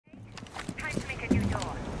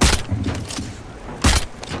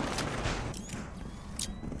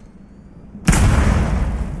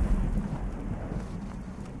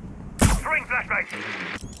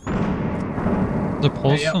The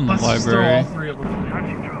pulse in the library. All three of them.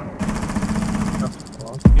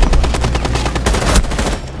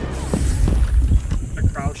 I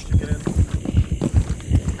crouched to get in.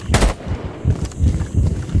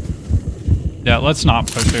 Yeah, let's not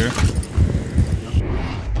push here.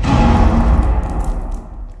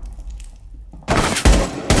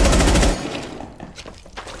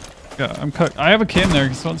 Yeah, I'm cut. I have a kid in there.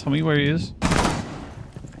 Can someone tell me where he is?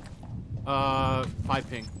 5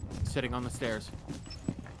 ping. Sitting on the stairs.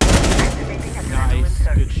 Nice.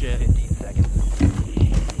 Good shit. 15 seconds.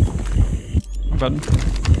 Button.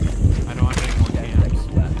 I don't have any more 10 cams. seconds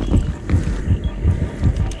left.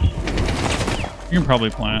 You can probably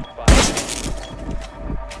plant. 5.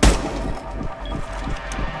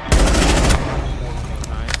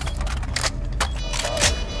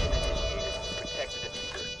 Protect the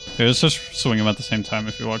diffuser. Okay, let's just swing him at the same time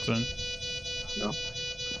if he walks in. No.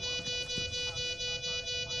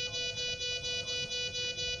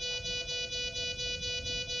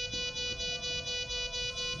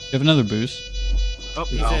 You have another boost. Oh,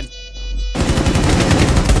 he's No. in.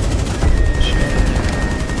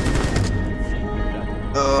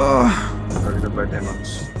 Targeted by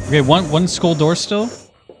Deimos. Okay, one skull door still.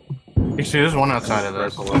 You see, there's one outside of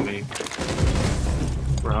this below me.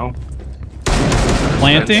 Bro.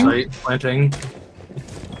 Planting. Site, planting.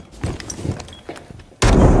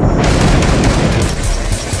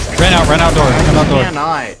 Ran out door. Ran out door. Can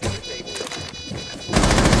I?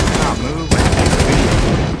 Cannot move.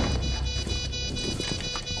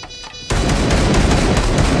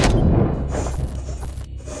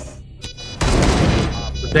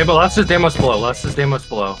 Last is Deimos below. Last is Deimos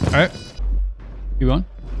below. Alright. You going?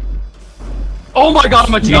 Oh my god,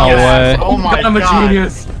 I'm a genius! No way. Oh my I'm a God.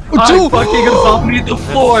 genius! Oh, I two. fucking saw me at the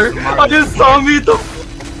floor! I just saw me at the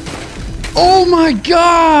Oh my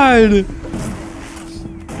god!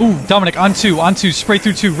 Ooh, Dominic, on two, spray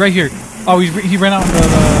through two, right here. Oh, he ran out the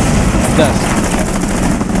desk.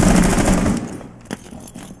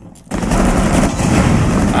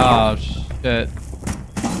 Oh shit.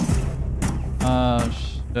 Oh shit.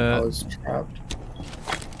 I was trapped.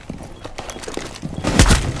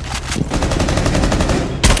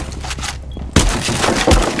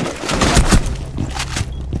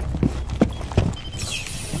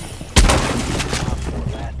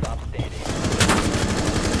 Last stop standing.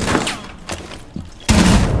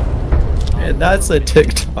 Man, that's a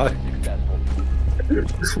TikTok.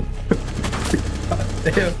 Successful. God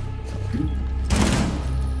damn.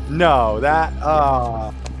 No, that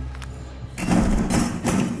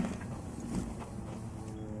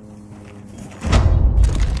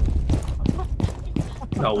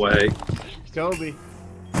No way. Kobe.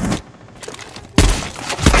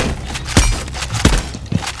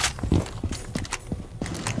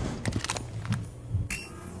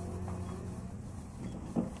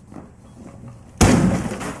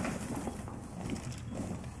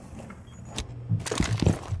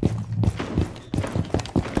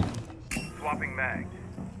 Swapping mag.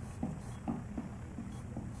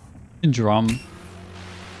 In drum.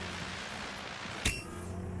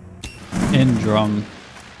 In drum.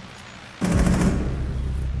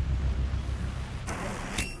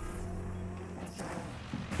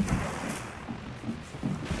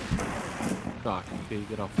 Doc, okay,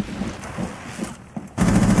 get off.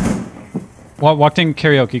 Walked in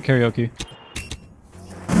karaoke.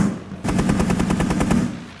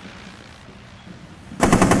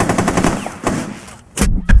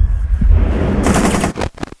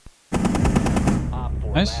 Op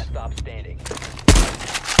 4 Nice. last stop standing. Op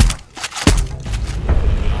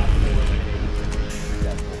 4 eliminated.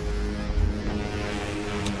 Successful.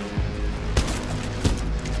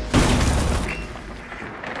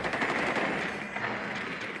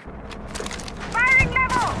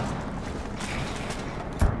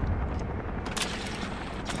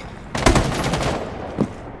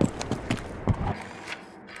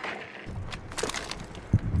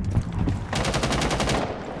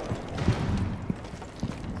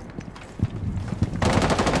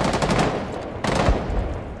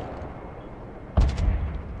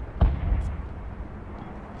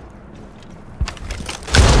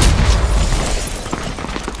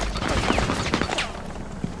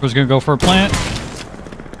 Was gonna go for a plant.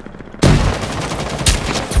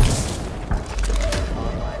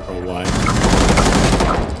 Oh, why?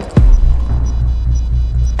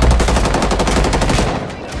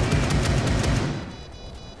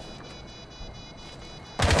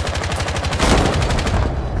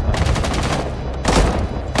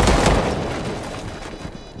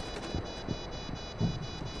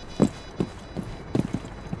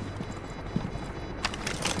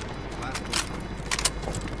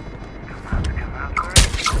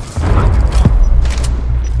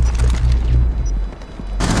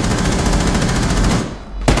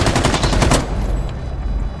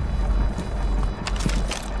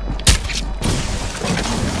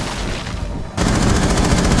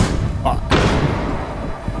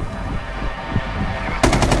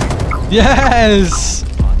 Yes!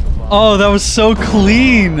 Oh, that was so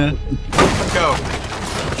clean. Go.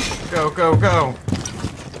 Go, go, go.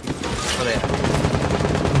 Where they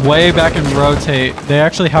at? Way back and rotate. They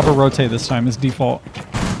actually have a rotate this time as default.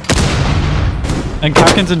 And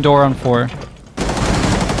Captain's and door on 4. How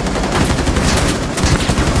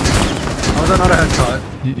was that not a headshot?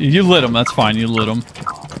 You lit him, that's fine, you lit him.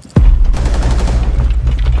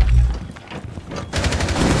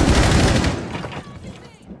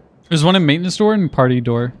 There's one in maintenance door and party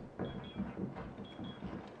door.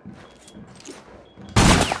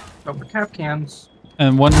 Oh, for cap cans.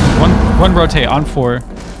 And one rotate on 4.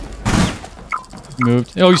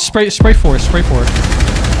 Moved. Oh, you spray 4, spray 4.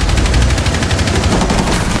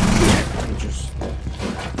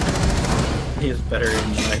 He has better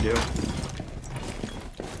aim than I do.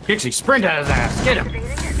 kyxxp, sprint at his ass. Get him.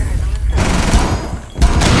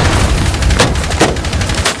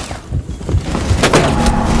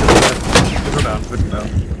 Good down, good down.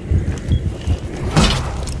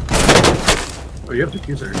 Oh, you have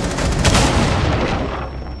diffuser.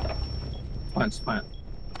 Plants, plant.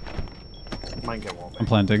 Might get wall. I'm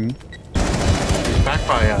planting. He's back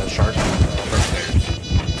by shark. Shark stairs.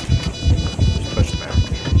 Just push back.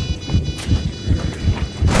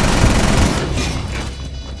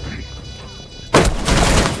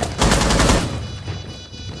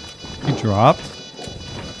 He dropped.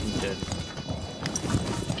 He did.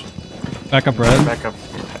 Back up red. Back up.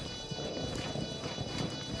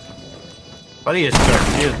 Buddy is cooked.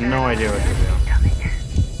 He has no idea what to do.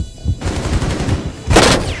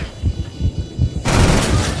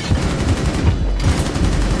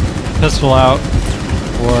 Pistol out.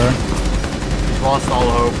 4. He's lost all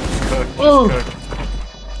hope. He's cooked. He's cooked.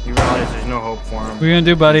 He realizes there's no hope for him. What are you gonna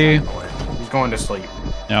do, buddy? He's going to sleep.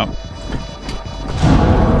 Yep.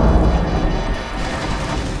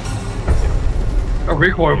 Oh,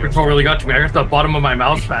 recoil control really got to me. I got the bottom of my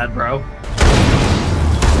mouse pad, bro.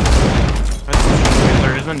 That's because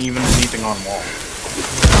there isn't even anything on wall.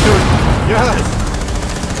 Dude,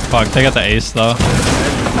 yes! Fuck, they got the ace though.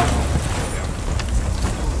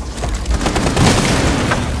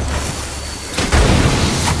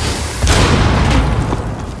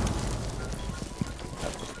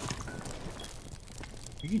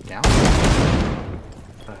 You down?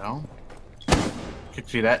 What the hell? Could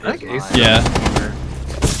see that. Like Is ace. mine. Yeah.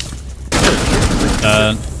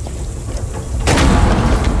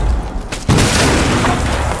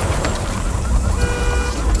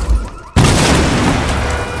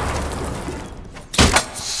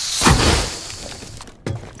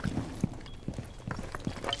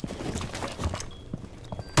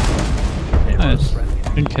 Nice.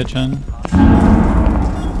 Good kitchen.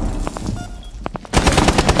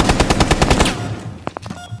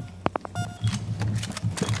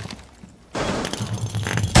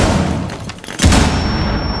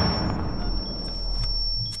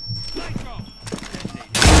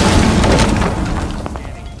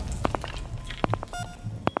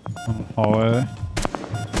 Hallway.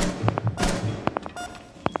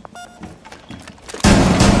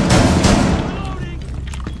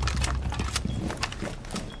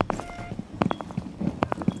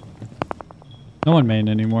 No one main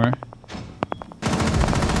anymore.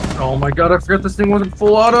 Oh my god, I forgot this thing wasn't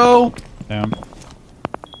full auto! Damn.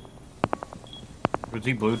 Was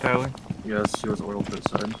he blue, Tyler? Yes, he was oil pit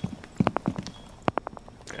side.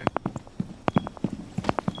 Okay.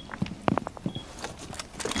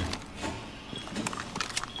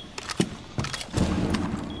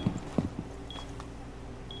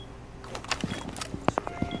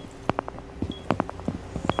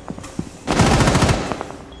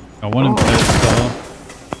 Got one in pit still.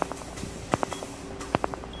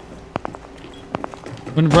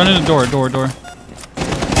 Run in the door.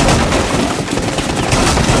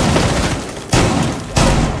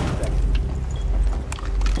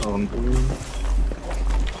 Blue.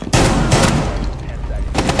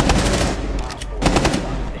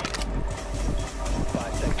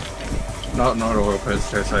 Not oil pit,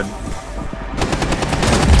 stair side.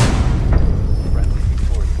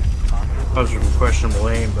 That was a questionable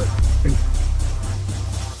aim, but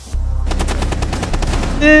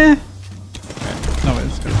Eh. No,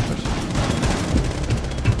 it's good. Push.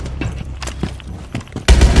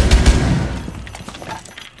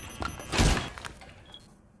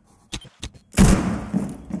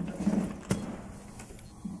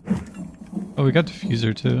 Oh, we got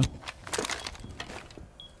diffuser too.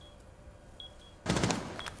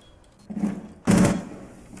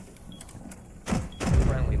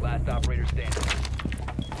 Friendly, last operator standing.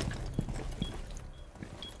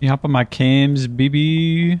 You hop on my cams,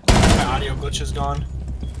 BB. My audio glitch is gone.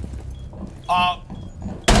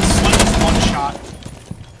 Slim shot.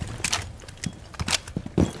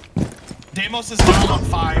 Deimos is down on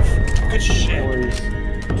 5. Good shit.